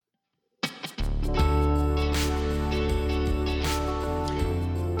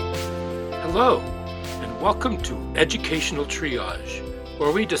Hello, and welcome to Educational Triage,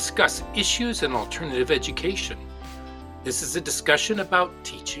 where we discuss issues in alternative education. This is a discussion about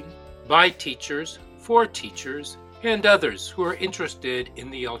teaching, by teachers, for teachers, and others who are interested in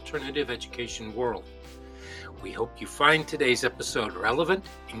the alternative education world. We hope you find today's episode relevant,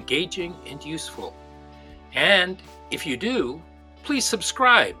 engaging, and useful. And if you do, please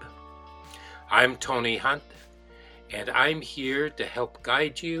subscribe. I'm Tony Hunt, and I'm here to help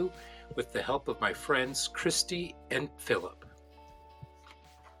guide you with the help of my friends Christy and Philip.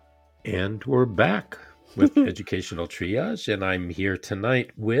 And we're back with Educational Triage, and I'm here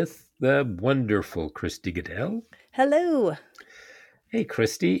tonight with the wonderful Christy Goodell. Hello. Hey,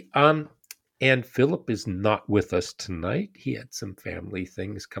 Christy. And Philip is not with us tonight. He had some family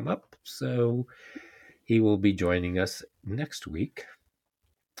things come up, so he will be joining us next week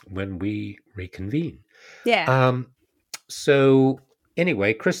when we reconvene. Yeah. So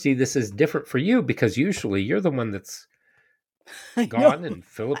anyway, Christy, this is different for you because usually you're the one that's gone and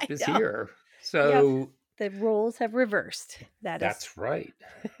Philip is here. So the roles have reversed. That's right.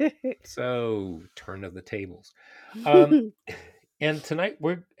 So turn of the tables. And tonight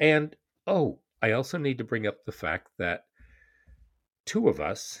I also need to bring up the fact that two of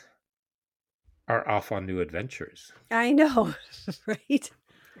us are off on new adventures. I know, right?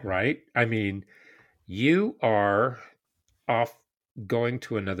 Right? I mean, you are off going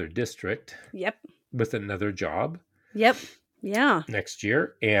to another district. Yep. With another job. Yep. Yeah. Next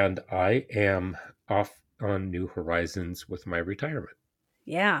year, and I am off on new horizons with my retirement.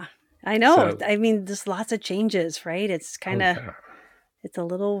 Yeah. I know. I mean, there's lots of changes, right? It's kind of it's a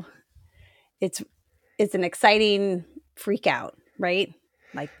little it's an exciting freak out, right?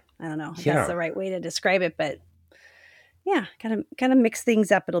 Like, I don't know if that's the right way to describe it, but yeah, kind of mix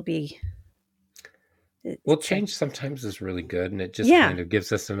things up. It'll be change sometimes is really good, and it just kind of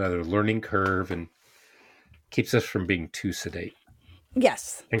gives us another learning curve and keeps us from being too sedate.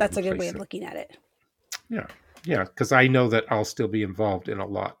 Yes, that's a good way of looking at it. Yeah, because I know that I'll still be involved in a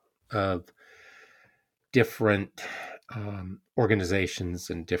lot of different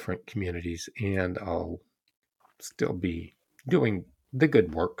organizations and different communities, and I'll still be doing the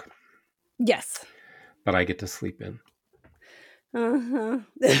good work. Yes. But I get to sleep in. Jealous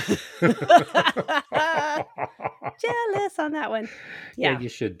on that one. Yeah, you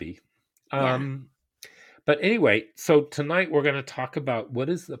should be. But anyway, so tonight we're going to talk about what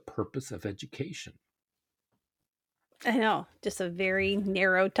is the purpose of education. I know, just a very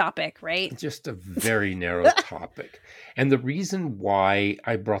narrow topic, right? Just a very narrow topic. And the reason why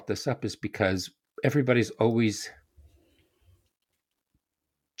I brought this up is because everybody's always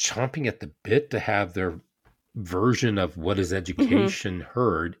chomping at the bit to have their version of what is education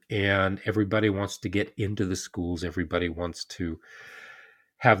heard, and everybody wants to get into the schools. Everybody wants to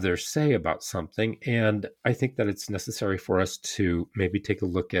have their say about something. And I think that it's necessary for us to maybe take a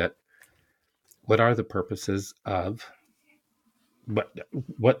look at what are the purposes of what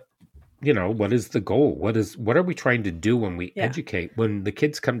is the goal? What are we trying to do when we educate? When the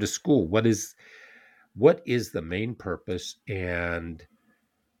kids come to school, what is the main purpose? And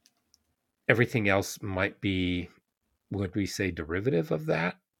everything else might be, would we say, derivative of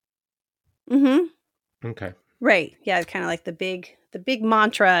that? Okay. Right. Yeah, it's kind of like the big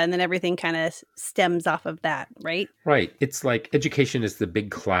mantra, and then everything kind of stems off of that, right? Right. It's like education is the big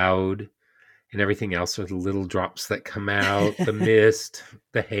cloud, and everything else are the little drops that come out, the mist,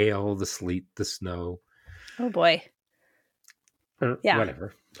 the hail, the sleet, the snow. Oh boy. Yeah.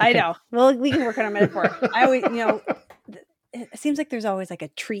 Whatever. Okay. I know. Well, we can work on a metaphor. I always, it seems like there's always like a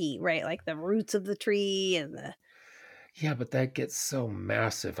tree, right? Like the roots of the tree and the... Yeah, but that gets so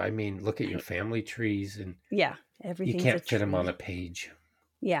massive. I mean, look at your family trees, and everything. You can't fit them on a page.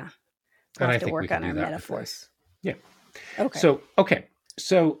 Yeah. We'll and I think we can do that metaphors. Yeah. Okay.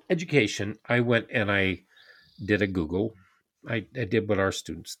 So education, I went and I did a Google. I did what our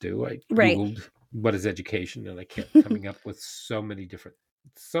students do. I Googled what is education, and I kept coming up with so many different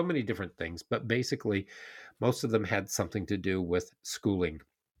things. But basically, most of them had something to do with schooling.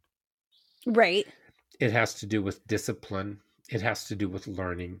 Right. It has to do with discipline. It has to do with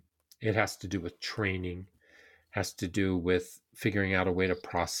learning. It has to do with training. It has to do with figuring out a way to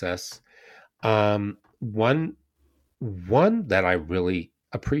process. One that I really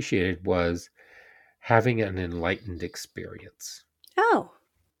appreciated was having an enlightened experience. Oh,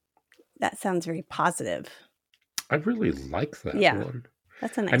 that sounds very positive. I really like that one.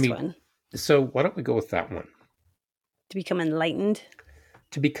 That's a nice one. So why don't we go with that one? To become enlightened?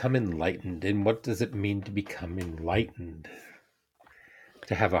 To become enlightened. And what does it mean to become enlightened?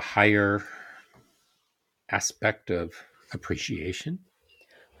 To have a higher aspect of appreciation?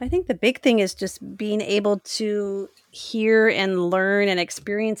 I think the big thing is just being able to hear and learn and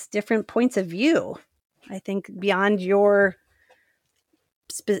experience different points of view. I think beyond your,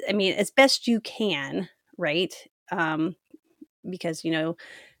 as best you can, right? Because,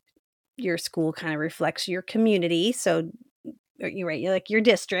 your school kind of reflects your community. So you're right, you're like your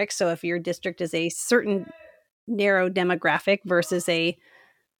district. So if your district is a certain narrow demographic versus a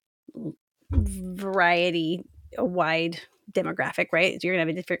wide demographic, right? So you're gonna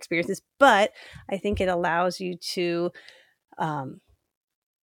have different experiences, but I think it allows you to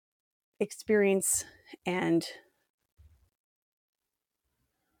experience and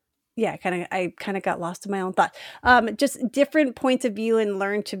I kind of got lost in my own thought. Just different points of view and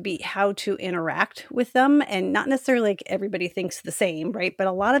learn to be how to interact with them, and not necessarily like everybody thinks the same, right? But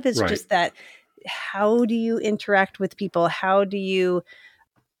a lot of it's just that, how do you interact with people? How do you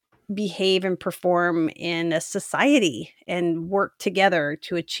behave and perform in a society and work together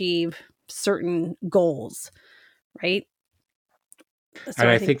to achieve certain goals, right? So and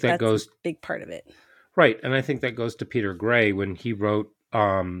I think that goes a big part of it. Right. And I think that goes to Peter Gray when he wrote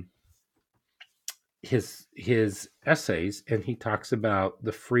his essays, and he talks about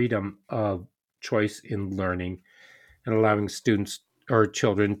the freedom of choice in learning and allowing students or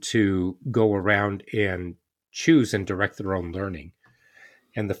children to go around and choose and direct their own learning.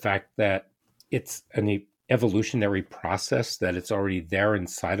 And the fact that it's an evolutionary process, that it's already there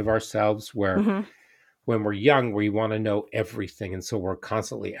inside of ourselves, where when we're young, we want to know everything. And so we're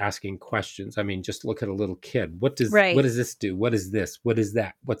constantly asking questions. I mean, just look at a little kid. What does this do? What is this? What is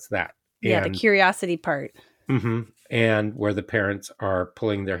that? What's that? Yeah, the curiosity part. And where the parents are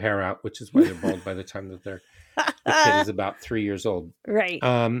pulling their hair out, which is why they're bald by the time that the kid is about 3 years old. Right.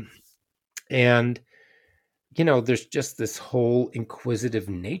 And, there's just this whole inquisitive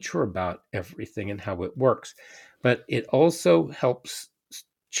nature about everything and how it works. But it also helps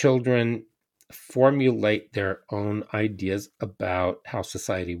children formulate their own ideas about how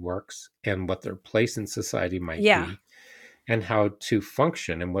society works and what their place in society might be, and how to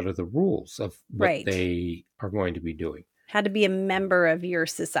function and what are the rules of what they are going to be doing. How to be a member of your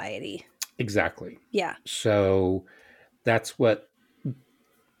society. Exactly. Yeah. So that's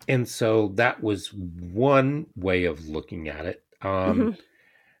and so that was one way of looking at it.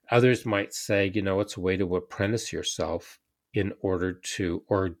 Others might say, it's a way to apprentice yourself in order to,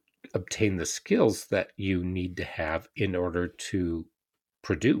 or obtain the skills that you need to have in order to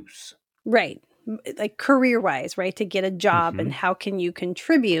produce. Right. Like career-wise, right? To get a job, and how can you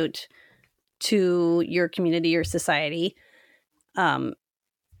contribute to your community or society? I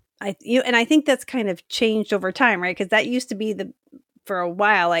think that's kind of changed over time, right? Because that used to be for a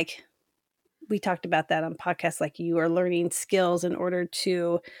while, like we talked about that on podcasts, like you are learning skills in order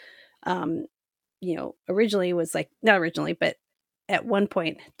to, originally was like, not originally, but at one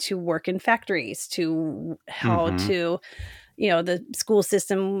point to work in factories, to how to, the school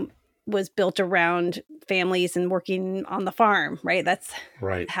system was built around families and working on the farm, right? That's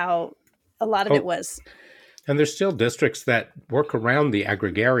how a lot of it was. And there's still districts that work around the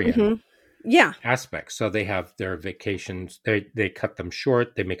agrarian aspect. So they have their vacations, they cut them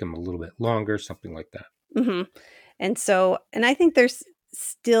short, they make them a little bit longer, something like that. And I think there's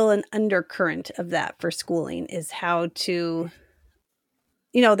still an undercurrent of that for schooling, is how to,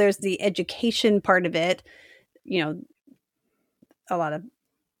 there's the education part of it.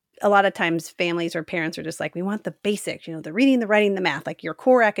 A lot of times families or parents are just like, we want the basics, the reading, the writing, the math, like your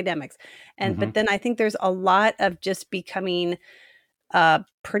core academics. And but then I think there's a lot of just becoming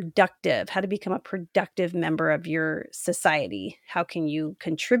productive, how to become a productive member of your society. How can you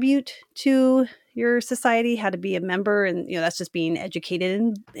contribute to your society? How to be a member, and that's just being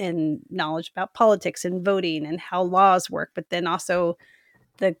educated in knowledge about politics and voting and how laws work. But then also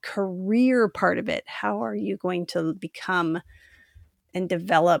the career part of it. How are you going to become and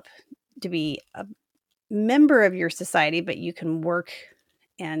develop to be a member of your society, but you can work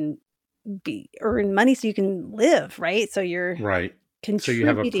and earn money so you can live, right? So you're contributing. So you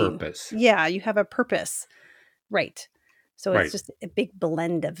have a purpose. Yeah, you have a purpose. Right. So it's just a big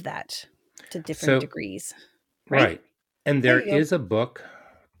blend of that to different degrees. Right. And there is a book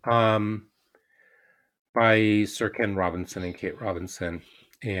by Sir Ken Robinson and Kate Robinson,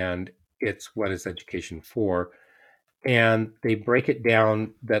 and it's What is Education For? And they break it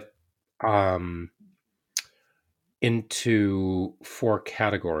down that into 4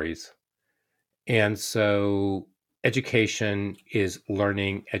 categories. And so education is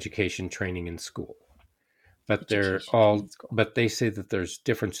learning, education, training, and school. But but they say that there's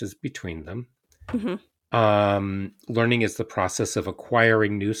differences between them. Learning is the process of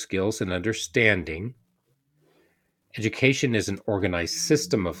acquiring new skills and understanding. Education is an organized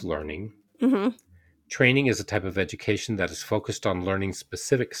system of learning. Mm-hmm. Training is a type of education that is focused on learning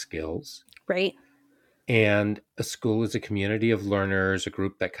specific skills. Right. And a school is a community of learners, a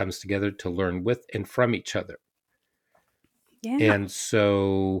group that comes together to learn with and from each other. Yeah. And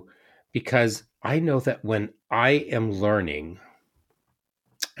so, because I know that when I am learning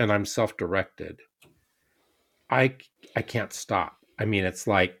and I'm self-directed, I can't stop. I mean, it's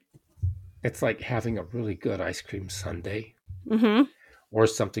like having a really good ice cream sundae. Mm-hmm. Or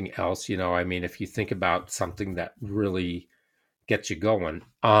something else, I mean, if you think about something that really gets you going.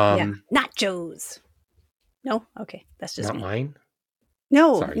 Nachos. No? Okay. That's just not me. Mine.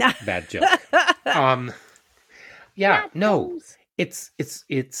 No. Sorry. Bad joke. Yeah, nachos. No. It's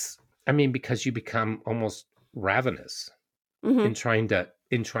I mean, because you become almost ravenous in trying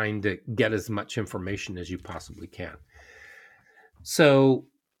to get as much information as you possibly can. So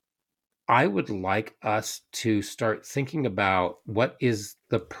I would like us to start thinking about what is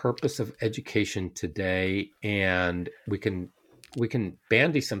the purpose of education today, and we can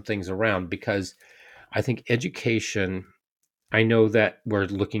bandy some things around, because I think education, I know that we're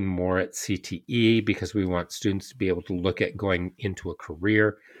looking more at CTE because we want students to be able to look at going into a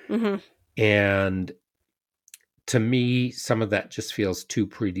career. Mm-hmm. And to me, some of that just feels too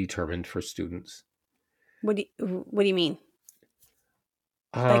predetermined for students. What do you mean?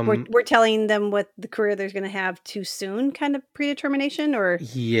 Like we're telling them what the career they're going to have too soon, kind of predetermination, or?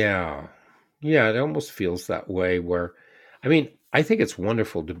 Yeah, it almost feels that way. Where, I mean, I think it's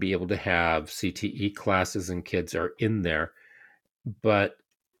wonderful to be able to have CTE classes and kids are in there, but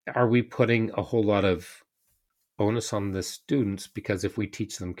are we putting a whole lot of onus on the students? Because if we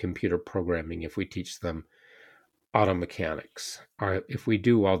teach them computer programming, if we teach them auto mechanics, or if we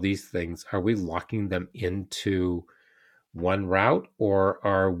do all these things, are we locking them into one route, or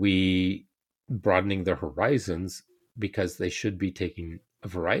are we broadening their horizons because they should be taking a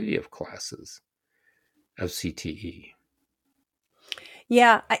variety of classes of CTE?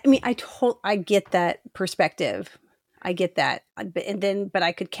 Yeah, I mean, I get that perspective. I get that, but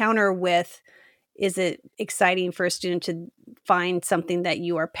I could counter with, is it exciting for a student to find something that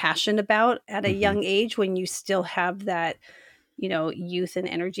you are passionate about at a young age when you still have that, youth and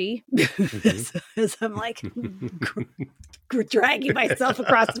energy? As I'm like dragging myself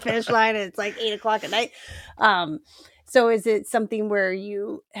across the finish line, and it's like 8:00 at night. So is it something where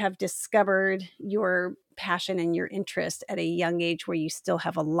you have discovered your passion and your interest at a young age where you still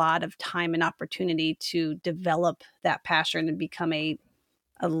have a lot of time and opportunity to develop that passion and become a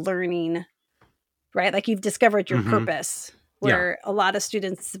learning, right? Like you've discovered your purpose, where a lot of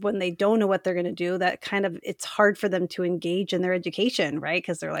students, when they don't know what they're going to do, that kind of, it's hard for them to engage in their education, right?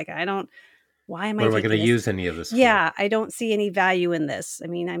 Because they're like, why am I going to use any of this? Yeah, I don't see any value in this. I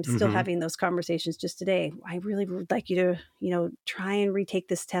mean, I'm still having those conversations just today. I really would like you to, try and retake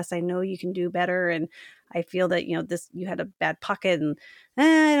this test. I know you can do better. And I feel that, you had a bad pocket, and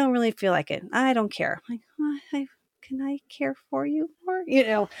I don't really feel like it. I don't care. Like, can I care for you more?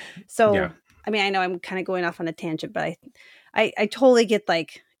 So, yeah. I mean, I know I'm kind of going off on a tangent, but I totally get,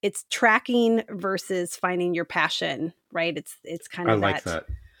 like, it's tracking versus finding your passion, right? It's kind of, I like that.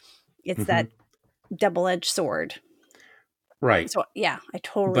 It's that double-edged sword. Right. So yeah, I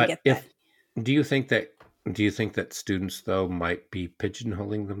totally get that. Do you think that students, though, might be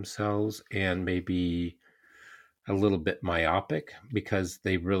pigeonholing themselves and maybe a little bit myopic because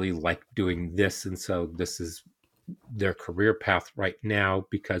they really like doing this, and so this is their career path right now?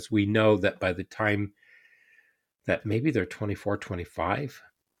 Because we know that by the time that maybe they're 24, 25,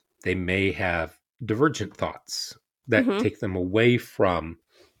 they may have divergent thoughts that take them away from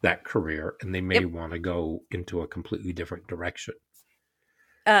that career, and they may want to go into a completely different direction.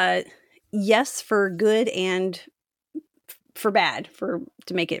 Yes, for good and for bad,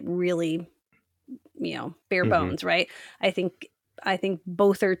 to make it really, bare bones, right? I think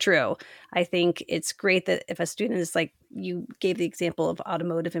both are true. I think it's great that if a student is, like, you gave the example of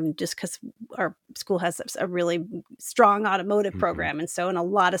automotive, and just because our school has a really strong automotive program, and a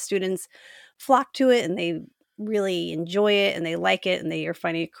lot of students flock to it, and they really enjoy it, and they like it, and they are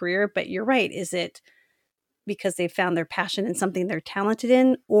finding a career. But you're right. Is it because they found their passion in something they're talented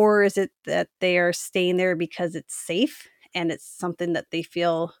in, or is it that they are staying there because it's safe and it's something that they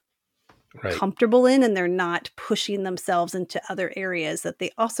feel comfortable in, and they're not pushing themselves into other areas that they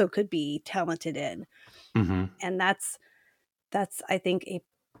also could be talented in? And that's I think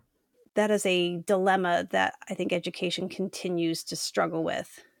that is a dilemma that I think education continues to struggle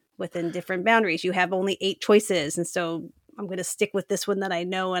with within different boundaries. You have only 8 choices, and so I'm going to stick with this one that I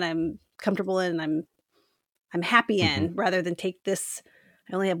know and I'm comfortable in and I'm happy in, rather than take this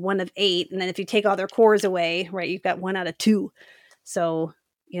I only have 1 of 8. And then if you take all their cores away, right, you've got 1 out of 2. So,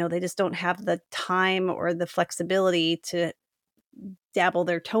 they just don't have the time or the flexibility to dabble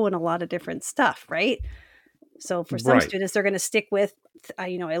their toe in a lot of different stuff, right? So for some students, they're going to stick with,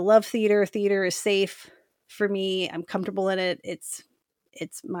 I love theater. Theater is safe for me. I'm comfortable in it. It's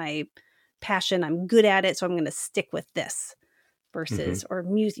my passion. I'm good at it. So I'm going to stick with this versus, or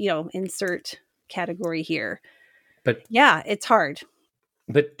music, insert category here. But yeah, it's hard.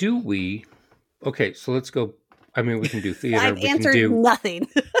 But do we, okay, so let's go. I mean, we can do theater. I've answered nothing.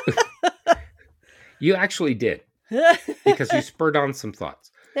 You actually did, because you spurred on some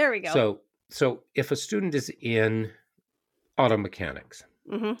thoughts. There we go. So if a student is in auto mechanics,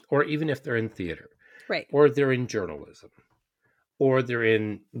 or even if they're in theater, right, or they're in journalism, or they're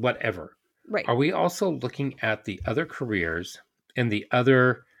in whatever, right, are we also looking at the other careers and the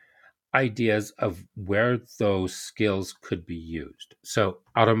other ideas of where those skills could be used? So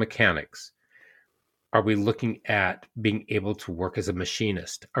auto mechanics, are we looking at being able to work as a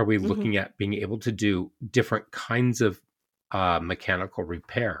machinist? Are we looking at being able to do different kinds of mechanical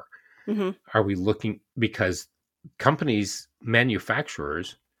repair? Are we looking, because companies,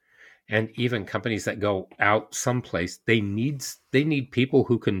 manufacturers, and even companies that go out someplace, they need people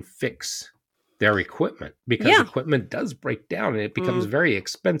who can fix their equipment, because equipment does break down and it becomes very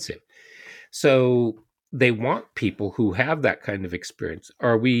expensive. So they want people who have that kind of experience.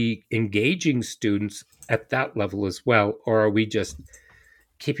 Are we engaging students at that level as well? Or are we just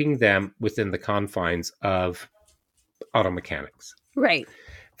keeping them within the confines of auto mechanics? Right.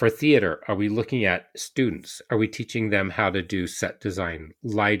 For theater, are we looking at students? Are we teaching them how to do set design,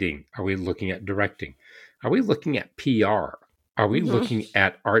 lighting? Are we looking at directing? Are we looking at PR? Are we looking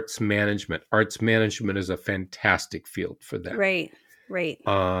at arts management? Arts management is a fantastic field for them. Right. Right.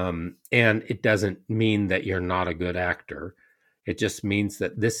 And it doesn't mean that you're not a good actor. It just means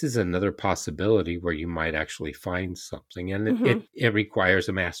that this is another possibility where you might actually find something. And it requires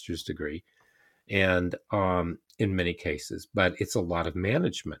a master's degree, and in many cases, but it's a lot of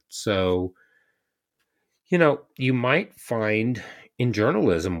management. So, you might find in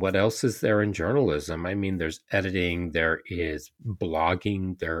journalism, what else is there in journalism? I mean, there's editing, there is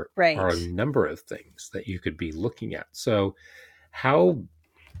blogging, there are a number of things that you could be looking at. So how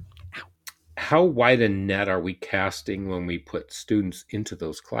wide a net are we casting when we put students into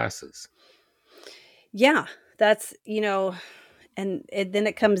those classes? Yeah, that's, and then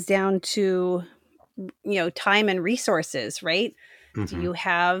it comes down to, time and resources, right? Do you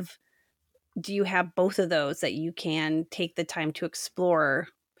have both of those that you can take the time to explore?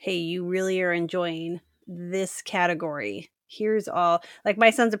 Hey, you really are enjoying this category. Here's all, like my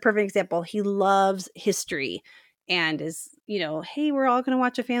son's a perfect example. He loves history and is, hey, we're all going to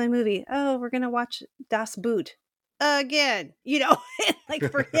watch a family movie. Oh, we're going to watch Das Boot again,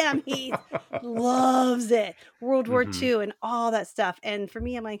 like for him, he loves it. World War II and all that stuff. And for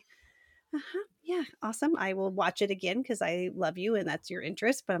me, I'm like, yeah, awesome. I will watch it again because I love you and that's your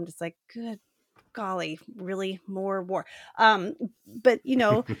interest. But I'm just like, good golly, really more war. But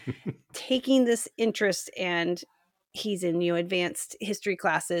taking this interest, and he's in advanced history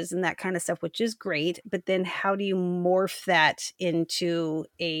classes and that kind of stuff, which is great. But then how do you morph that into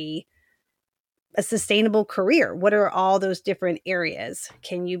a sustainable career? What are all those different areas?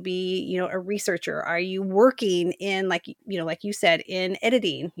 Can you be, a researcher? Are you working in like you said, in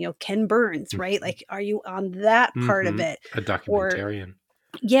editing, Ken Burns, right? Like, are you on that part of it? A documentarian.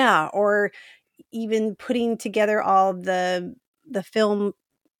 Or even putting together all the film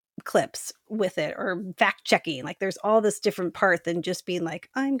clips with it, or fact checking. Like there's all this different part than just being like,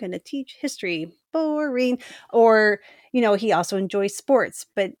 I'm going to teach history, boring. Or, he also enjoys sports,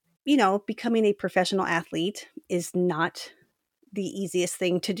 but becoming a professional athlete is not the easiest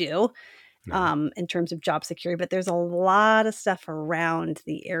thing to do in terms of job security, but there's a lot of stuff around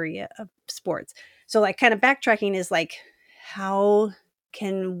the area of sports. So like kind of backtracking is like, how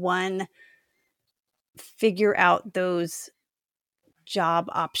can one figure out those job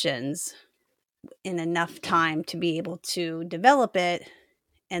options in enough time to be able to develop it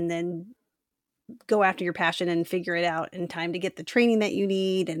and then go after your passion and figure it out in time to get the training that you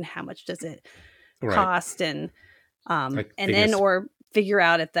need, and how much does it cost, and then or figure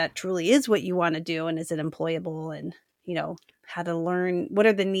out if that truly is what you want to do and is it employable, and how to learn, what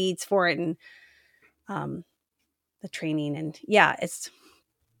are the needs for it, and the training, and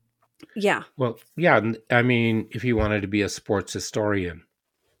well, I mean, if you wanted to be a sports historian,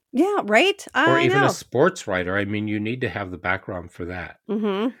 right, or even a sports writer, I mean, you need to have the background for that.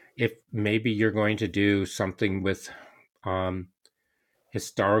 If maybe you're going to do something with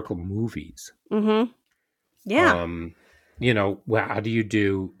historical movies, well, how do you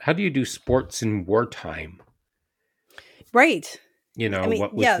do sports in wartime? Right.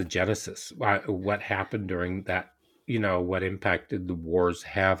 What was the genesis? What happened during that? What impact did the wars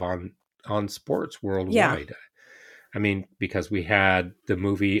have on sports worldwide? Yeah. I mean, because we had the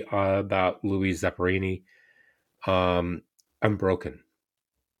movie about Louis Zamperini, Unbroken.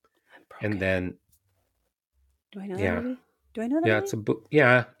 And then, do I know that movie? Do I know that movie? It's a book.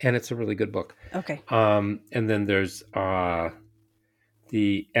 Yeah, and it's a really good book. Okay. And then there's and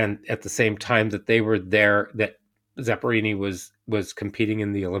at the same time that they were there, that Zamperini was competing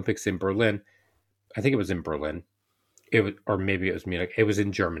in the Olympics in Berlin. I think it was in Berlin. Or maybe it was Munich. It was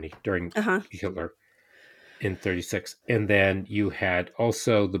in Germany during Hitler in 1936. And then you had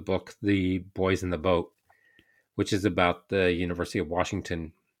also the book, The Boys in the Boat, which is about the University of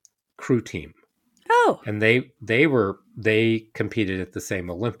Washington crew team. Oh. And they competed at the same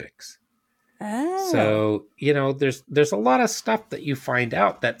Olympics. Oh. So, there's a lot of stuff that you find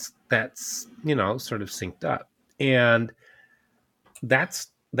out that's sort of synced up. And that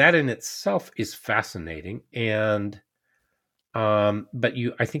in itself is fascinating. And but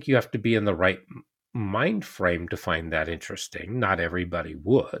I think you have to be in the right mind frame to find that interesting. Not everybody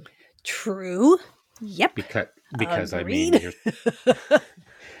would. True. Yep. Because Agreed. I mean,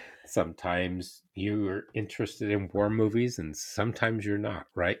 sometimes you're interested in war movies and sometimes you're not,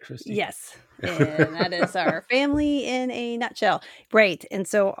 right, Christy? Yes. And that is our family in a nutshell. Right. And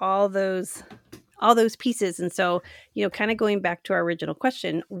so all those pieces. And so, kind of going back to our original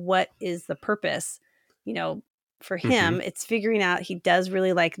question, what is the purpose? For him, it's figuring out he does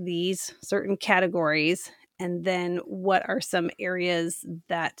really like these certain categories. And then what are some areas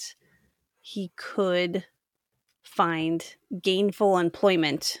that he could find gainful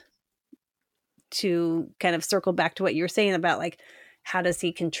employment, to kind of circle back to what you were saying about, like, how does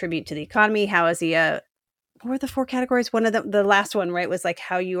he contribute to the economy? How is he what were the 4 categories? One of the last one, right, was like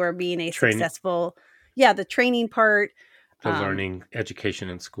how you are being a successful, the training part. The learning, education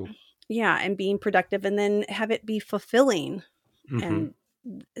in school. Yeah, and being productive, and then have it be fulfilling. And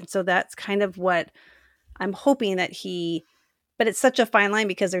so that's kind of what I'm hoping that but it's such a fine line,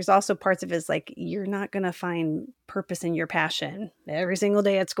 because there's also parts of his, like, you're not going to find purpose in your passion every single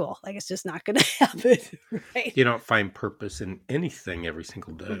day at school. Like, it's just not going to happen. Right? You don't find purpose in anything every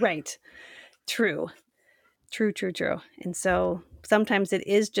single day. Right. True. And so sometimes it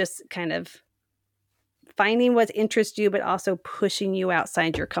is just kind of finding what interests you, but also pushing you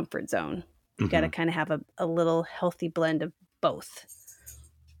outside your comfort zone. You got to kind of have a little healthy blend of both,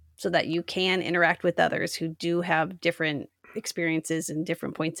 so that you can interact with others who do have different experiences and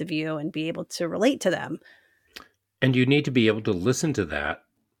different points of view, and be able to relate to them. And you need to be able to listen to that,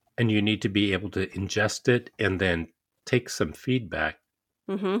 and you need to be able to ingest it and then take some feedback.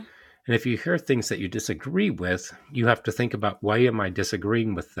 And if you hear things that you disagree with, you have to think about, why am I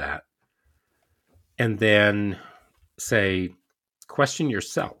disagreeing with that? And then question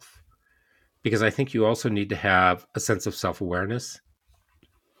yourself, because I think you also need to have a sense of self-awareness.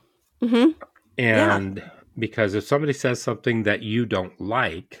 And because if somebody says something that you don't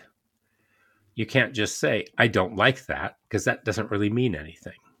like, you can't just say, I don't like that, because that doesn't really mean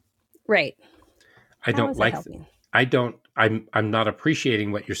anything. Right. I'm not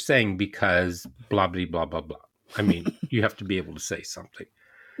appreciating what you're saying because blah, blah, blah, blah, blah. I mean, you have to be able to say something.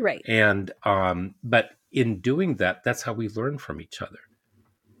 Right. And, but in doing that, that's how we learn from each other.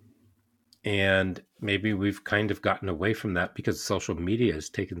 And maybe we've kind of gotten away from that because social media has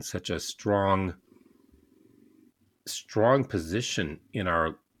taken such a strong position in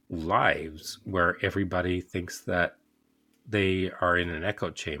our lives, where everybody thinks that they are in an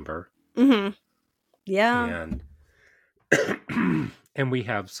echo chamber. Yeah. And we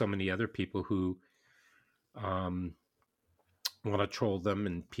have so many other people who want to troll them,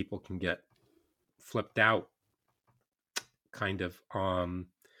 and people can get flipped out. Kind of.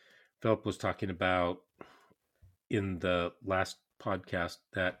 Philip was talking about in the last podcast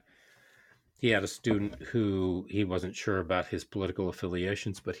that he had a student who he wasn't sure about his political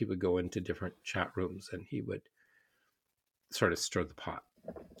affiliations, but he would go into different chat rooms and he would sort of stir the pot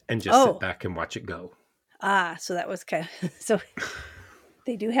and just sit back and watch it go. So that was kind of, so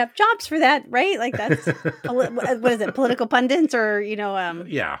they do have jobs for that, right? Like, that's, what is it? Political pundits, or,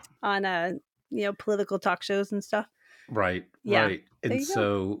 on, political talk shows and stuff. Right. Yeah. Right. And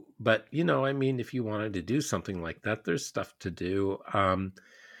so, but, I mean, if you wanted to do something like that, there's stuff to do.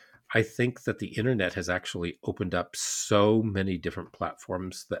 I think that the internet has actually opened up so many different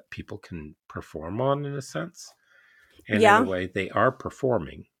platforms that people can perform on, in a sense. And in a way, they are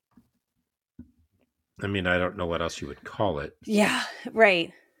performing. I mean, I don't know what else you would call it. Yeah,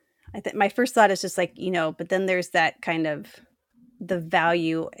 right. my first thought is just like, but then there's that kind of the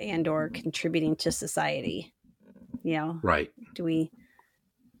value and or contributing to society, Right. Do we,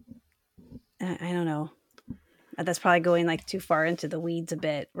 I don't know. That's probably going like too far into the weeds a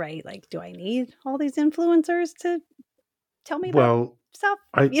bit, right? Like, do I need all these influencers to tell me about stuff?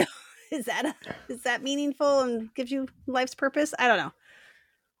 Is that meaningful and gives you life's purpose? I don't know.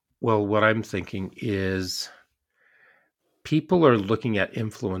 Well, what I'm thinking is people are looking at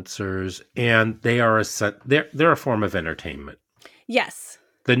influencers and they're a form of entertainment. Yes.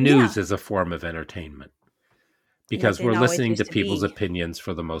 The news is a form of entertainment because we're listening to people's opinions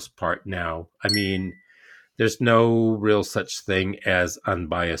for the most part now. I mean, there's no real such thing as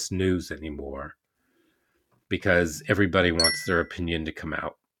unbiased news anymore because everybody wants their opinion to come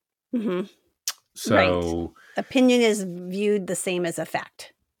out. Mm-hmm. So opinion is viewed the same as a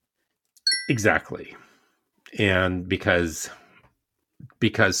fact. Exactly. And because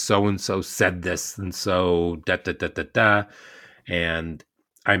so-and-so said this and so da-da-da-da-da, and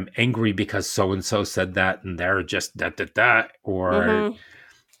I'm angry because so-and-so said that and they're just da-da-da, or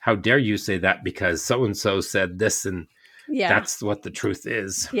how dare you say that because so-and-so said this and that's what the truth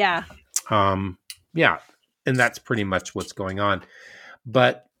is. Yeah. Yeah. And that's pretty much what's going on.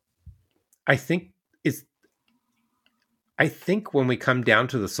 But I think when we come down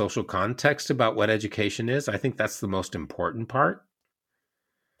to the social context about what education is, I think that's the most important part.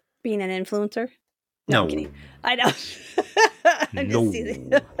 Being an influencer? No. I'm kidding. I know. No.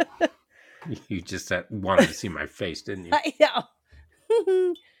 You just wanted to see my face, didn't you? I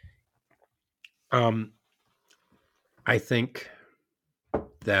know. I think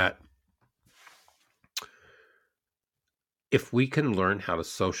that if we can learn how to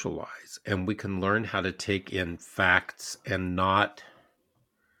socialize and we can learn how to take in facts and not,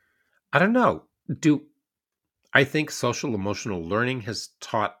 I don't know, I think social emotional learning has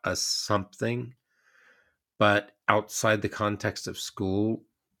taught us something, but outside the context of school,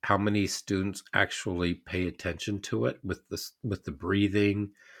 how many students actually pay attention to it with the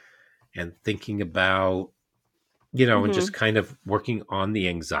breathing and thinking about, and just kind of working on the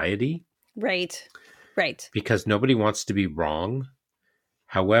anxiety. Right. Because nobody wants to be wrong.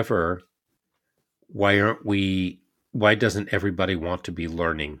 However, why doesn't everybody want to be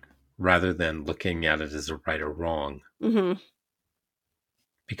learning rather than looking at it as a right or wrong? Mm-hmm.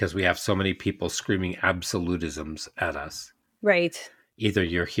 Because we have so many people screaming absolutisms at us. Right. Either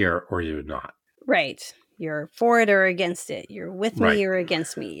you're here or you're not. Right. You're for it or against it. You're with me or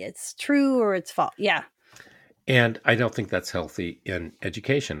against me. It's true or it's false. Yeah. And I don't think that's healthy in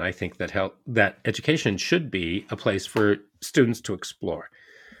education. I think that education should be a place for students to explore.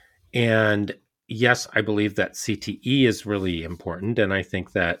 And yes, I believe that CTE is really important. And I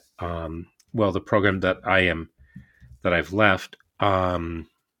think that, the program that I've left,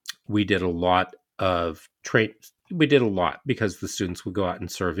 we did a lot of we did a lot because the students would go out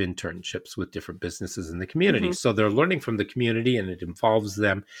and serve internships with different businesses in the community. Mm-hmm. So they're learning from the community and it involves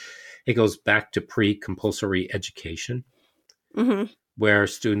them. It goes back to pre-compulsory education, where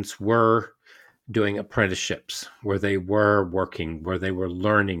students were doing apprenticeships, where they were working, where they were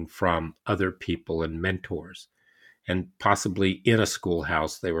learning from other people and mentors. And possibly in a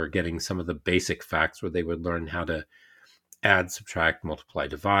schoolhouse, they were getting some of the basic facts where they would learn how to add, subtract, multiply,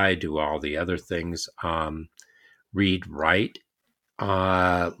 divide, do all the other things, read, write.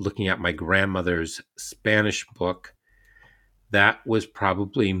 Looking at my grandmother's Spanish book, that was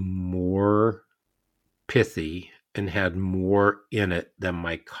probably more pithy and had more in it than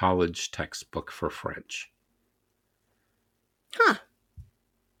my college textbook for French. Huh.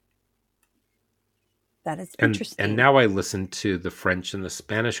 That is interesting. And now I listen to the French and the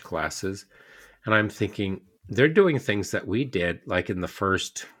Spanish classes, and I'm thinking they're doing things that we did like in the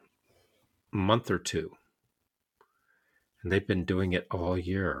first month or two. And they've been doing it all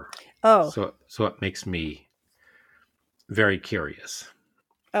year. Oh. So it makes me very curious.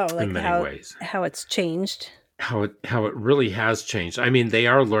 Oh, like in many ways. How it's changed. How it really has changed. I mean, they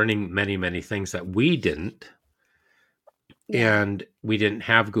are learning many, many things that we didn't. Yeah. And we didn't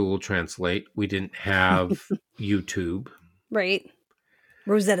have Google Translate. We didn't have YouTube. Right.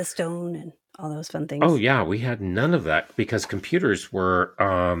 Rosetta Stone and all those fun things. Oh, yeah. We had none of that because computers were,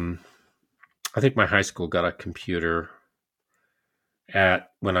 I think my high school got a computer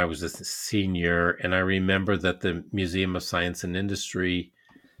when I was a senior. And I remember that the Museum of Science and Industry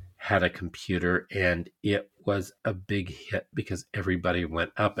had a computer and it was a big hit because everybody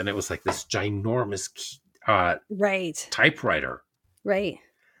went up and it was like this ginormous right typewriter. Right.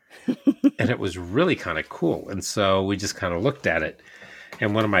 And it was really kind of cool. And so we just kind of looked at it.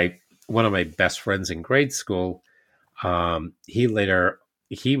 And one of my best friends in grade school, he later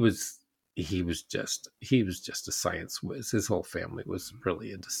he was just a science whiz. His whole family was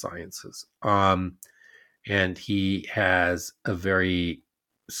really into sciences. And he has a very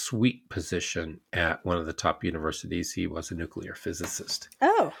sweet position at one of the top universities. He was a nuclear physicist.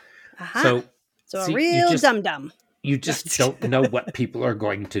 Oh, so see, a real dum-dum. You just don't know what people are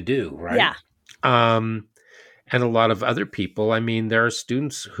going to do, right? Yeah. And a lot of other people, I mean, there are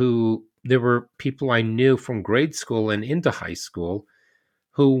students there were people I knew from grade school and into high school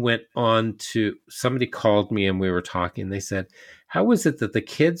who went on to, somebody called me and we were talking. They said, how is it that the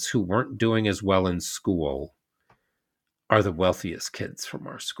kids who weren't doing as well in school are the wealthiest kids from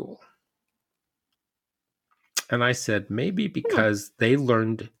our school? And I said, maybe because they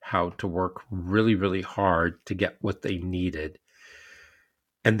learned how to work really, really hard to get what they needed.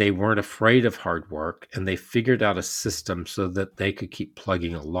 And they weren't afraid of hard work. And they figured out a system so that they could keep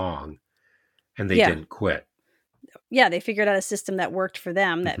plugging along. And they didn't quit. Yeah, they figured out a system that worked for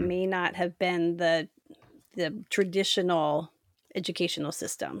them that may not have been the traditional educational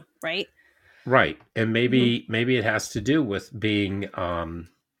system, right? Right. And maybe it has to do with being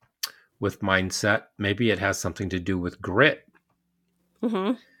with mindset. Maybe it has something to do with grit.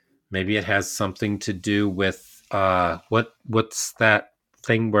 Mm-hmm. Maybe it has something to do with what's that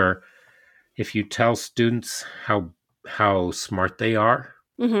thing where if you tell students how smart they are,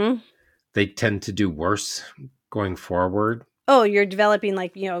 mm-hmm. they tend to do worse going forward. Oh, you're developing,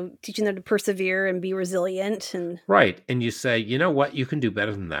 like, teaching them to persevere and be resilient. And right. And you say, you know what, you can do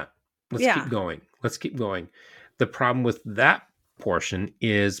better than that. Let's keep going. Let's keep going. The problem with that portion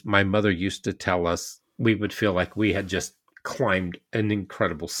is my mother used to tell us we would feel like we had just climbed an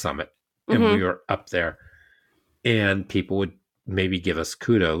incredible summit and we were up there, and people would maybe give us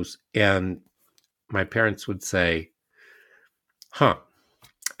kudos. And my parents would say, I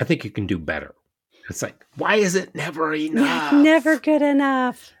think you can do better. It's like, why is it never enough? Yeah, never good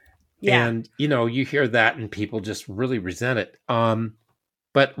enough. Yeah. And, you hear that and people just really resent it.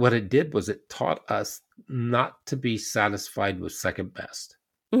 But what it did was it taught us not to be satisfied with second best.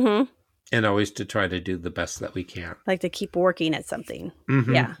 Mm-hmm. And always to try to do the best that we can. Like to keep working at something.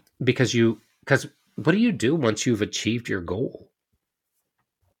 Mm-hmm. Yeah. Because what do you do once you've achieved your goal?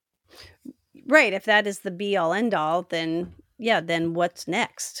 Right. If that is the be all end all, then what's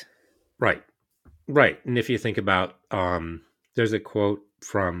next? Right. Right. And if you think about, there's a quote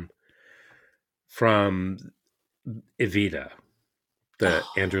from Evita, the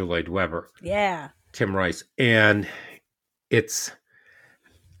Andrew Lloyd Webber. Yeah. Tim Rice. And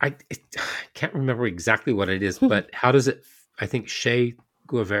I can't remember exactly what it is, but how does it, I think Che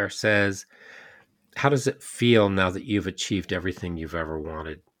Guevara says, how does it feel now that you've achieved everything you've ever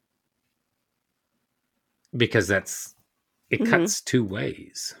wanted? Because it cuts two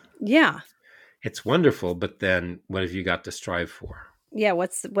ways. Yeah. It's wonderful, but then what have you got to strive for? Yeah.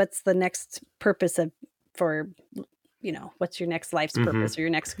 What's the next purpose what's your next life's purpose or your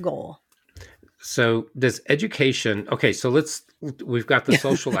next goal? So does education, okay, so we've got the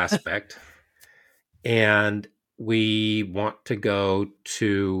social aspect, and we want to go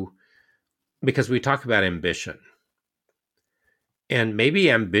to, because we talk about ambition. And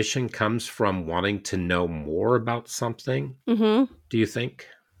maybe ambition comes from wanting to know more about something. Mm-hmm. Do you think?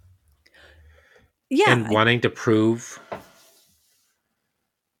 Yeah. And wanting to prove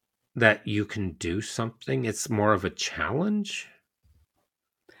that you can do something. It's more of a challenge.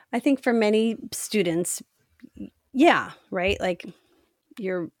 I think for many students, yeah, right? Like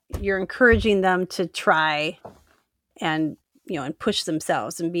you're encouraging them to try and push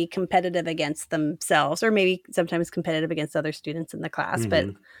themselves and be competitive against themselves, or maybe sometimes competitive against other students in the class, but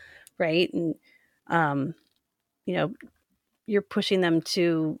right. And, you're pushing them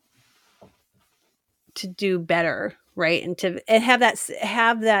to do better. Right. And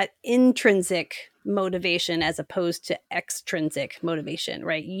have that intrinsic motivation as opposed to extrinsic motivation,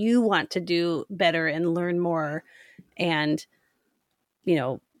 right? You want to do better and learn more and,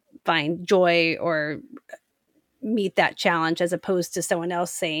 find joy or meet that challenge, as opposed to someone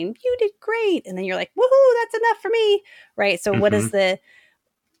else saying, you did great. And then you're like, woohoo, that's enough for me. Right. So we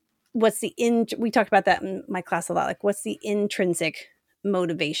talked about that in my class a lot. Like, what's the intrinsic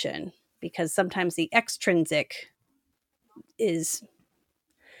motivation? Because sometimes the extrinsic it's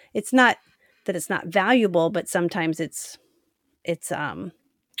not that it's not valuable, but sometimes it's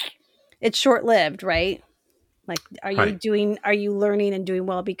short-lived, right? Like, are you learning and doing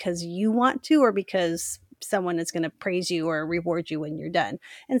well because you want to, or because someone is going to praise you or reward you when you're done?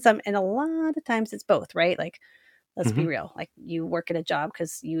 And a lot of times it's both, right? Like, let's be real. Like, you work at a job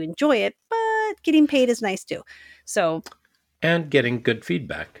because you enjoy it, but getting paid is nice too. So, and getting good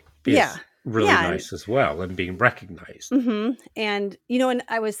feedback. Yeah. really nice as well, and being recognized. And, and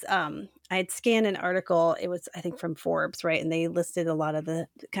I had scanned an article, it was, I think, from Forbes, right? And they listed a lot of the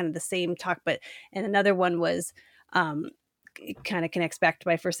kind of the same talk, and another one was, it kind of connects back to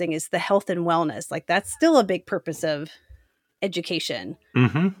my first thing, is the health and wellness. Like, that's still a big purpose of education.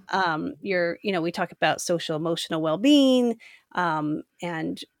 We talk about social emotional well-being,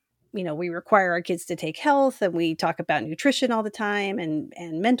 and we require our kids to take health, and we talk about nutrition all the time,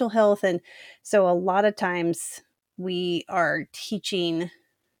 and mental health. And so a lot of times we are teaching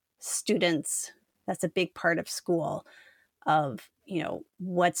students, that's a big part of school, of,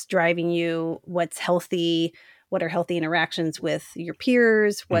 what's driving you, what's healthy, what are healthy interactions with your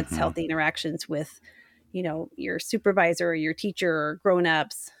peers, what's healthy interactions with, your supervisor or your teacher or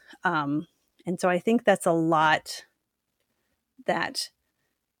grown-ups. And so I think that's a lot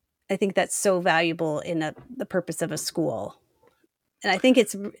I think that's so valuable in the purpose of a school. And I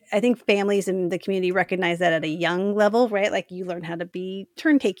think families in the community recognize that at a young level, right? Like, you learn how to be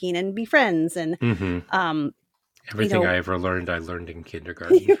turn taking and be friends. And everything I ever learned, I learned in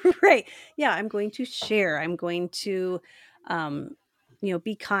kindergarten. Right. Yeah. I'm going to share. I'm going to,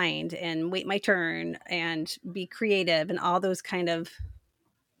 be kind and wait my turn and be creative and all those kind of,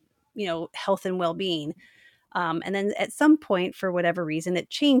 health and well-being. And then at some point, for whatever reason,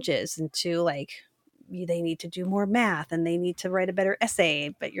 it changes into like, they need to do more math and they need to write a better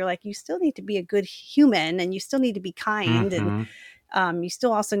essay, but you're like, you still need to be a good human and you still need to be kind. And you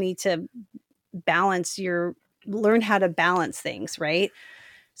still also need to learn how to balance things. Right.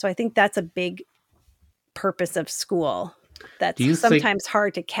 So I think that's a big purpose of school. That's sometimes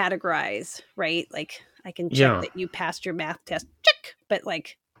hard to categorize, right? Like, I can check that you passed your math test, check, but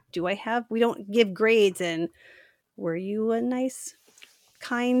like, we don't give grades and were you a nice,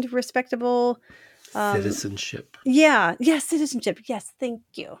 kind, respectable citizenship? Yeah. Citizenship. Yes. Thank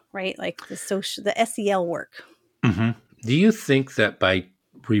you. Right. Like the SEL work. Do you think that by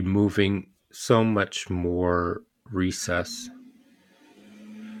removing so much more recess,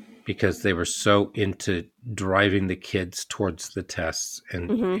 because they were so into driving the kids towards the tests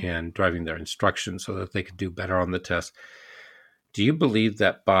and driving their instruction so that they could do better on the test, do you believe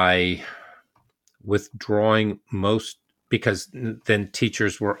that by withdrawing because then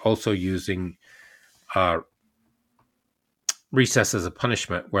teachers were also using recess as a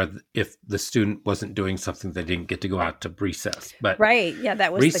punishment, where if the student wasn't doing something, they didn't get to go out to recess. But right, yeah,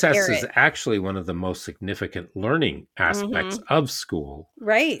 that was recess the carrot. Is actually one of the most significant learning aspects of school.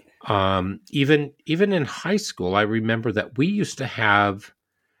 Right. Even in high school, I remember that we used to have,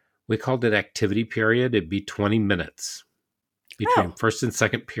 we called it activity period. It'd be 20 minutes between first and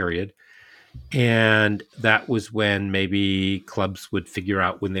second period. And that was when maybe clubs would figure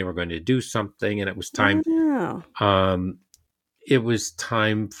out when they were going to do something, and it was time. It was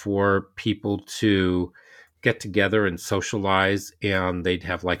time for people to get together and socialize, and they'd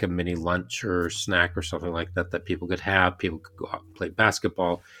have like a mini lunch or snack or something like that people could have. People could go out and play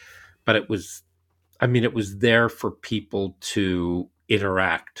basketball, but it was there for people to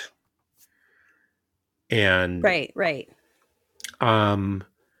interact. And right.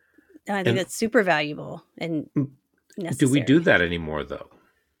 I think that's super valuable and necessary. Do we do that anymore, though?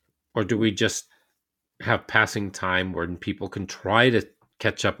 Or do we just have passing time where people can try to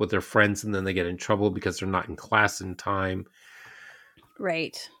catch up with their friends and then they get in trouble because they're not in class in time?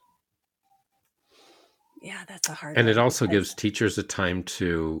 Right. Yeah, that's a hard one. And it also gives teachers a time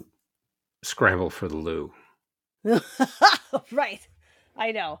to scramble for the loo. Right.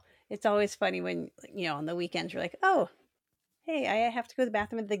 I know. It's always funny when, on the weekends you're like, oh, hey, I have to go to the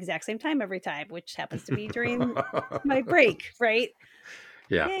bathroom at the exact same time every time, which happens to be during my break, right?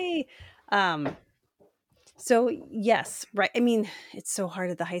 Yeah. Hey. So yes, right. I mean, it's so hard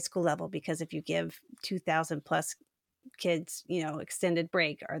at the high school level, because if you give 2,000 plus kids, extended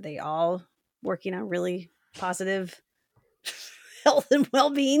break, are they all working on really positive health and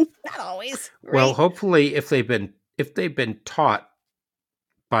well-being? Not always. Right? Well, hopefully if they've been taught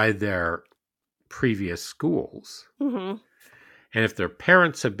by their previous schools, and if their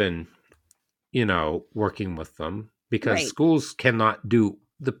parents have been, working with them, because schools cannot do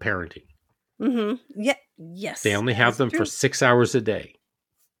the parenting. Yeah. Yes. They only have them for 6 hours a day.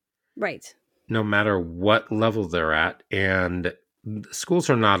 Right. No matter what level they're at. And schools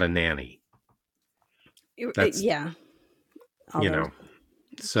are not a nanny. Yeah.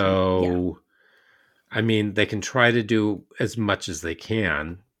 So, I mean, they can try to do as much as they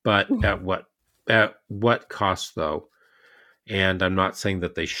can, but at what cost, though? And I'm not saying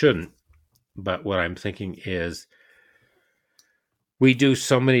that they shouldn't, but what I'm thinking is, we do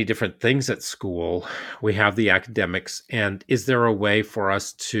so many different things at school. We have the academics, and is there a way for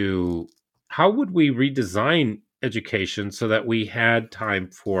us to how would we redesign education so that we had time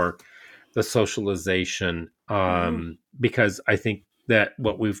for the socialization? Because I think that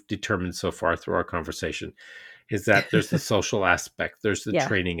what we've determined so far through our conversation is that there's the social aspect, there's the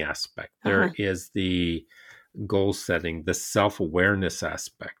training aspect, there is the goal setting, the self-awareness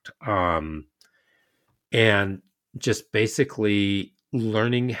aspect, and just basically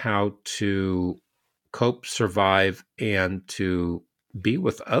learning how to cope, survive, and to be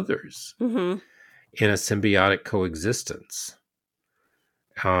with others in a symbiotic coexistence.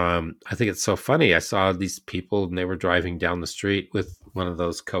 I think it's so funny. I saw these people and they were driving down the street with one of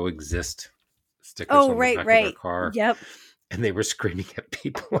those coexist stickers on the back of their car. Yep. And they were screaming at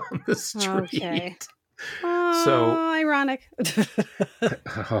people on the street. Okay. So ironic.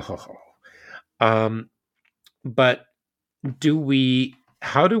 But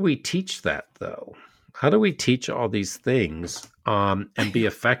how do we teach that though? How do we teach all these things and be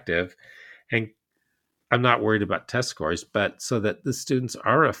effective? And I'm not worried about test scores, but so that the students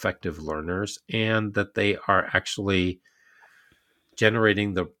are effective learners and that they are actually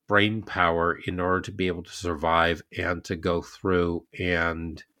generating the brain power in order to be able to survive and to go through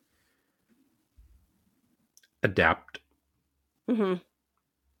and adapt to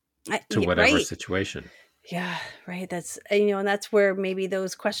whatever situation. Yeah, right. That's, and that's where maybe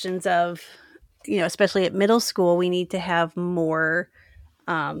those questions of, especially at middle school, we need to have more,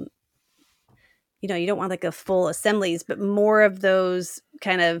 you don't want like a full assemblies, but more of those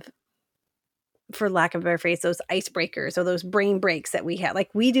kind of, for lack of a better phrase, those icebreakers or those brain breaks that we have.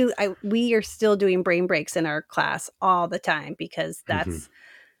 Like we do, we are still doing brain breaks in our class all the time because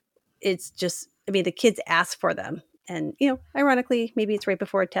it's just, the kids ask for them. And, ironically, maybe it's right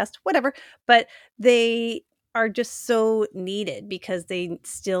before a test, whatever, but they are just so needed because they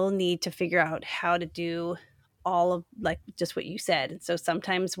still need to figure out how to do all of like just what you said. And so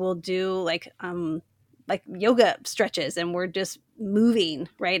sometimes we'll do like yoga stretches and we're just moving,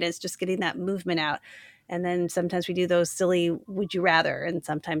 right? It's just getting that movement out. And then sometimes we do those silly would you rather. And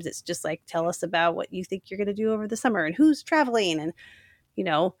sometimes it's just like, tell us about what you think you're going to do over the summer and who's traveling. And,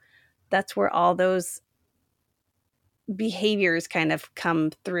 that's where all those behaviors kind of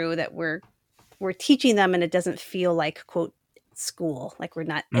come through that we're teaching them, and it doesn't feel like quote school, like we're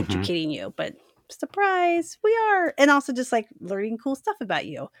not educating you, but surprise, we are. And also just like learning cool stuff about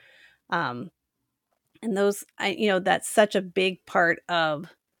you. And those, that's such a big part of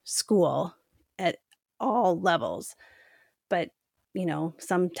school at all levels. But,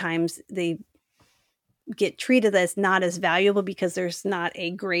 sometimes they get treated as not as valuable because there's not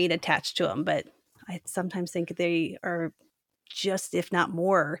a grade attached to them. But I sometimes think they are just, if not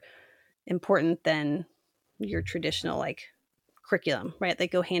more important than your traditional like curriculum, right? They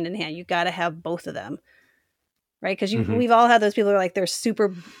go hand in hand. You got to have both of them, right? Because we've all had those people who are like, they're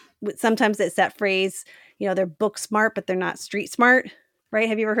super, sometimes it's that phrase, they're book smart, but they're not street smart, right?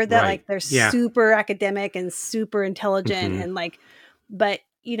 Have you ever heard that? Right. Like they're super academic and super intelligent and like, but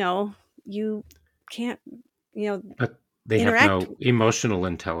you can't, but they interact. Have no emotional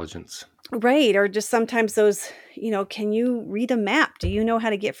intelligence. Right. Or just sometimes those, can you read a map? Do you know how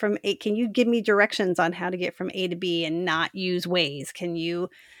to get from A? Can you give me directions on how to get from A to B and not use Waze? Can you,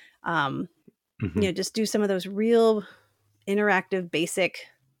 just do some of those real interactive, basic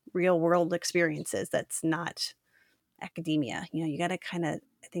real world experiences? That's not academia. You got to kind of,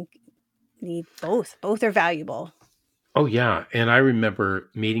 I think, need both. Both are valuable. Oh, yeah. And I remember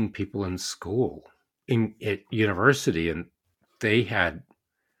meeting people in school, at university, and they had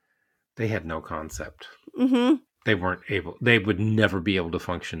no concept. They weren't able, they would never be able to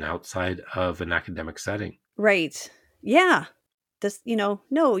function outside of an academic setting. Right. Yeah. This,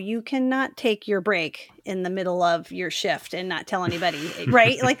 no, you cannot take your break in the middle of your shift and not tell anybody,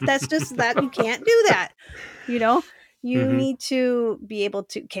 right? Like that's just that you can't do that. You need to be able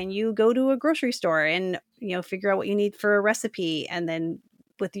to, can you go to a grocery store and, figure out what you need for a recipe and then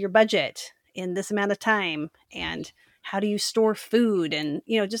with your budget in this amount of time, and how do you store food, and,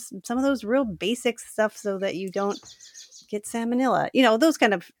 just some of those real basic stuff so that you don't get salmonella, those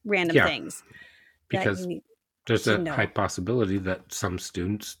kind of random things. Because there's a high possibility that some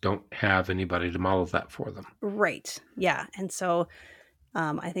students don't have anybody to model that for them. Right. Yeah. And so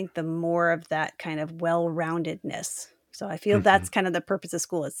I think the more of that kind of well-roundedness. So I feel that's kind of the purpose of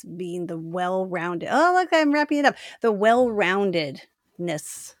school. It's being the well-rounded. Oh, look, I'm wrapping it up. The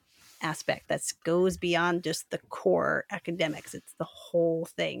well-roundedness aspect that goes beyond just the core academics. It's the whole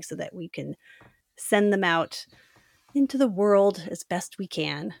thing so that we can send them out into the world as best we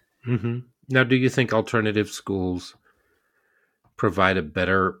can. Now, do you think alternative schools provide a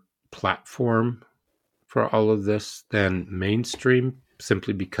better platform for all of this than mainstream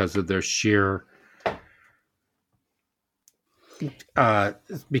simply because of their sheer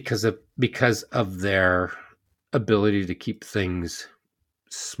because of their ability to keep things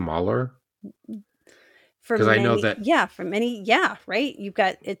smaller. Because I know that right. You've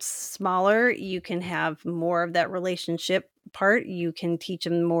got, it's smaller. You can have more of that relationship part. You can teach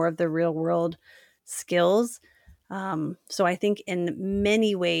them more of the real world skills. So I think in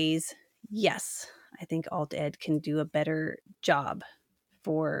many ways, yes, I think alt ed can do a better job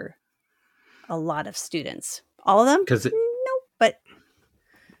for a lot of students. All of them? No, but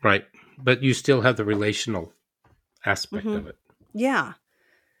right. But you still have the relational aspect of it. Yeah.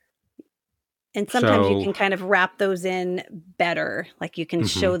 And sometimes you can kind of wrap those in better. Like you can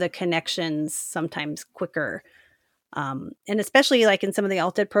show the connections sometimes quicker. And especially like in some of the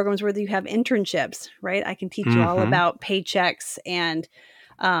alt ed programs where you have internships, right? I can teach you all about paychecks and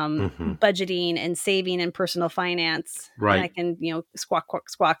budgeting and saving and personal finance. Right. And I can,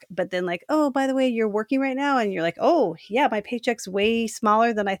 squawk. But then like, oh, by the way, you're working right now. And you're like, oh, yeah, my paycheck's way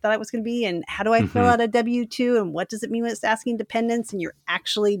smaller than I thought it was going to be. And how do I fill out a W-2? And what does it mean when it's asking dependents? And you're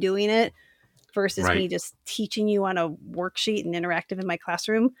actually doing it versus me just teaching you on a worksheet and interactive in my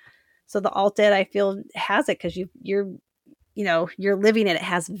classroom. So the alt ed, I feel, has it because you're living it. It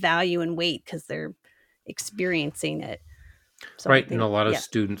has value and weight because they're experiencing it. So right. And a lot of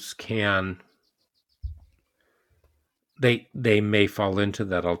students they may fall into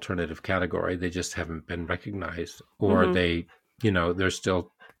that alternative category. They just haven't been recognized, or they're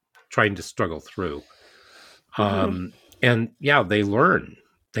still trying to struggle through. And they learn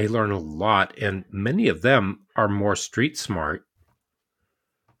a lot, and many of them are more street smart,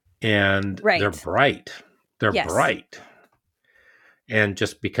 and they're bright. They're bright. And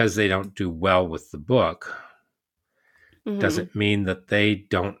just because they don't do well with the book doesn't mean that they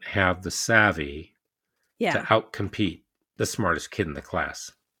don't have the savvy to outcompete the smartest kid in the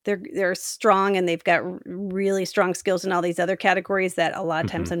class. They're strong, and they've got really strong skills in all these other categories that a lot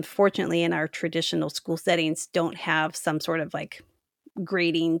of times, unfortunately, in our traditional school settings don't have some sort of like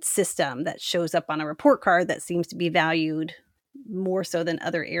grading system that shows up on a report card that seems to be valued more so than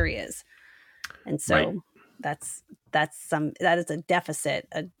other areas. And so that is a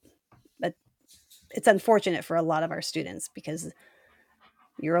deficit. It's unfortunate for a lot of our students because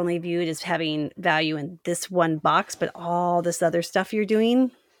you're only viewed as having value in this one box, but all this other stuff you're doing,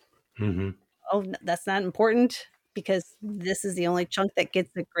 oh, that's not important because this is the only chunk that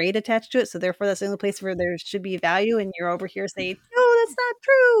gets the grade attached to it. So therefore that's the only place where there should be value. And you're over here saying, no, that's not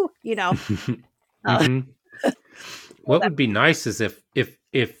true. What would be nice is if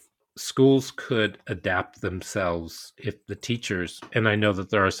schools could adapt themselves, if the teachers, and I know that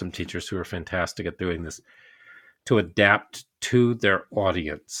there are some teachers who are fantastic at doing this, to adapt to their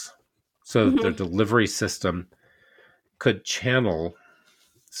audience so that their delivery system could channel.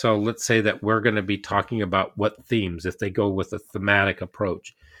 So let's say that we're going to be talking about what themes, if they go with a thematic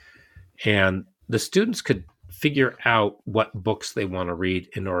approach, and the students could figure out what books they want to read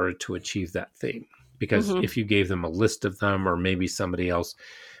in order to achieve that theme. Because if you gave them a list of them, or maybe somebody else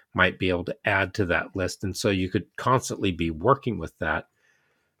might be able to add to that list. And so you could constantly be working with that.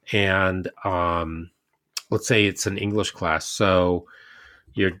 And let's say it's an English class. So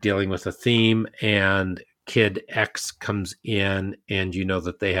you're dealing with a theme, and kid X comes in, and you know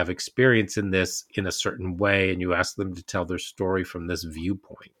that they have experience in this in a certain way, and you ask them to tell their story from this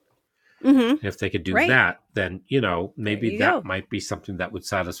viewpoint. And if they could do that, then, maybe that might be something that would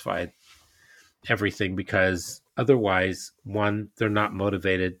satisfy everything, because otherwise, one, they're not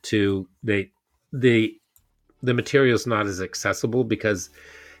motivated. Two, the material is not as accessible because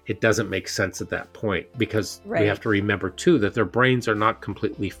it doesn't make sense at that point, because we have to remember too that their brains are not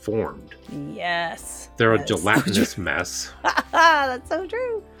completely formed. Yes. They're a gelatinous mess. That's so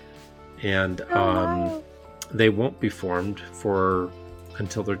true. And they won't be formed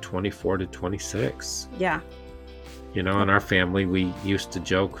until they're 24 to 26. Yeah. In our family, we used to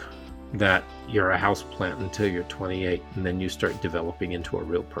joke that you're a houseplant until you're 28, and then you start developing into a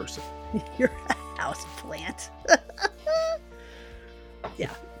real person. You're a houseplant.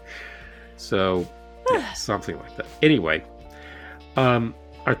 Yeah. So, something like that. Anyway,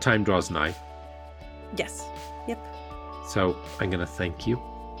 our time draws nigh. Yes. Yep. So, I'm going to thank you.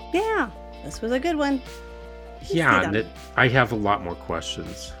 Yeah. This was a good one. And I have a lot more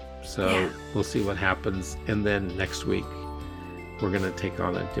questions. So, we'll see what happens. And then next week, we're going to take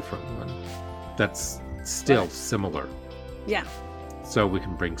on a different one that's still similar. Yeah. So we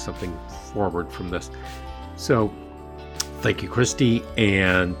can bring something forward from this. So thank you, Christy,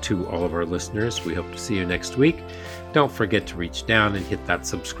 and to all of our listeners. We hope to see you next week. Don't forget to reach down and hit that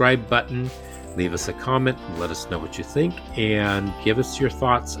subscribe button. Leave us a comment and let us know what you think, and give us your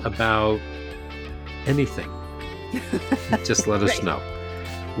thoughts about anything. Just let us know.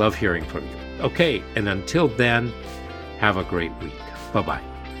 Love hearing from you. Okay, and until then, have a great week. Bye-bye.